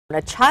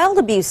A child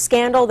abuse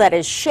scandal that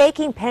is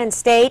shaking Penn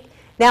State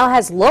now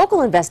has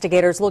local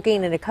investigators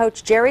looking into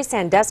Coach Jerry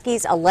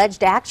Sandusky's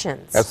alleged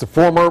actions. That's the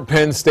former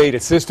Penn State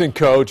assistant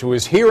coach who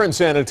was here in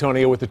San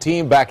Antonio with the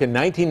team back in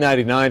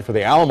 1999 for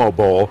the Alamo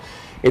Bowl.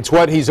 It's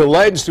what he's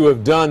alleged to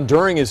have done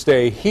during his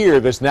stay here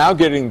that's now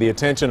getting the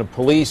attention of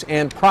police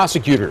and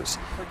prosecutors.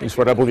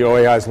 News.mp4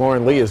 WOAI's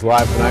Lauren Lee is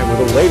live tonight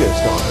with the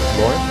latest on this.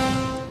 Lauren?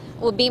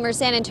 Well, Beamer,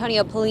 San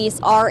Antonio police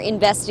are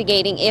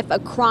investigating if a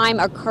crime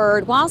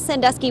occurred while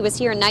Sandusky was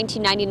here in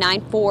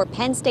 1999 for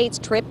Penn State's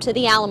trip to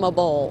the Alamo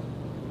Bowl.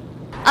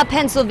 A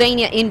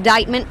Pennsylvania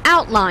indictment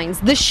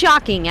outlines the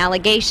shocking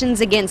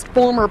allegations against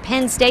former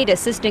Penn State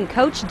assistant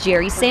coach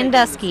Jerry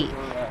Sandusky.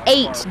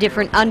 8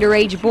 different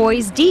underage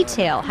boys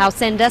detail how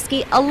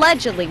Sandusky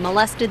allegedly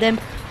molested them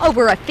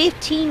over a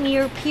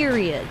 15-year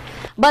period.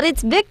 But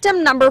it's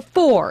victim number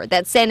 4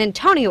 that San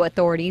Antonio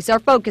authorities are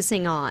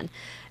focusing on.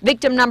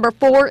 Victim number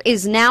 4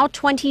 is now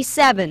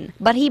 27,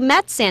 but he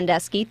met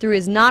Sandusky through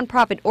his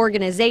nonprofit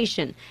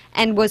organization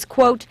and was,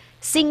 quote,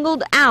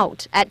 singled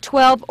out at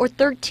 12 or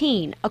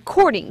 13,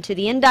 according to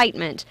the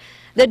indictment.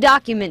 The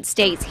document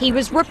states he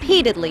was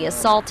repeatedly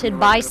assaulted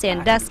by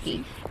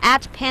Sandusky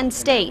at Penn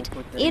State,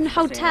 in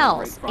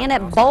hotels, and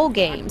at bowl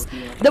games.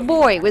 The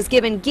boy was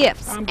given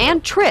gifts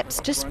and trips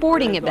to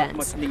sporting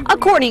events.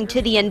 According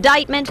to the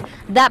indictment,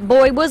 that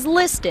boy was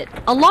listed,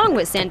 along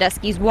with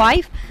Sandusky's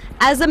wife,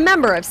 as a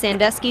member of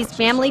Sandusky's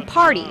family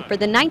party for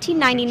the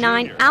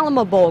 1999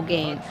 Alamo Bowl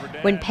game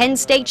when Penn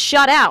State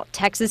shut out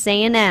Texas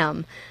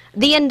A&M.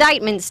 The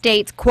indictment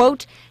states,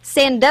 quote,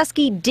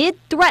 Sandusky did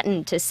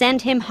threaten to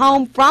send him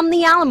home from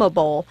the Alamo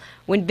Bowl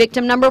when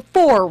victim number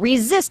 4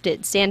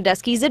 resisted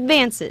Sandusky's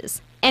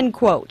advances, end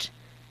quote.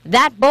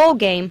 That bowl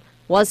game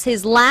was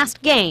his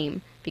last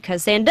game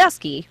because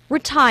Sandusky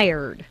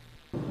retired.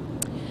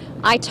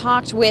 I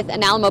talked with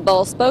an Alamo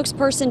Bowl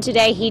spokesperson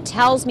today. He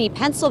tells me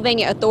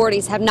Pennsylvania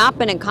authorities have not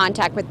been in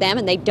contact with them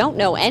and they don't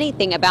know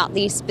anything about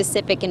these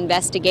specific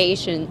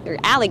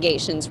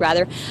allegations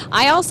rather.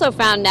 I also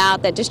found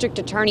out that District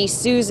Attorney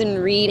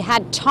Susan Reed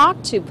had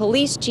talked to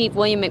Police Chief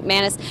William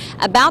McManus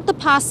about the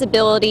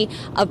possibility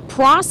of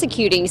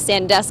prosecuting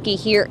Sandusky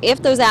here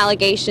if those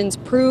allegations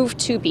prove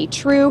to be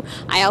true.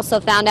 I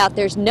also found out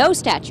there's no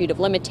statute of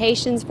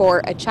limitations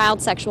for a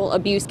child sexual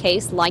abuse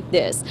case like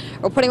this.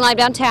 Reporting live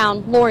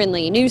downtown, Lauren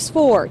Lee, News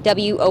 4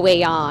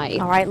 WOAI.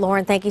 All right,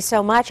 Lauren, thank you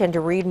so much. And to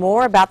read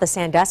more about the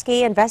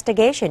Sandusky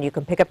investigation, you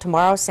can pick up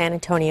tomorrow's San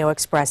Antonio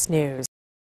Express News.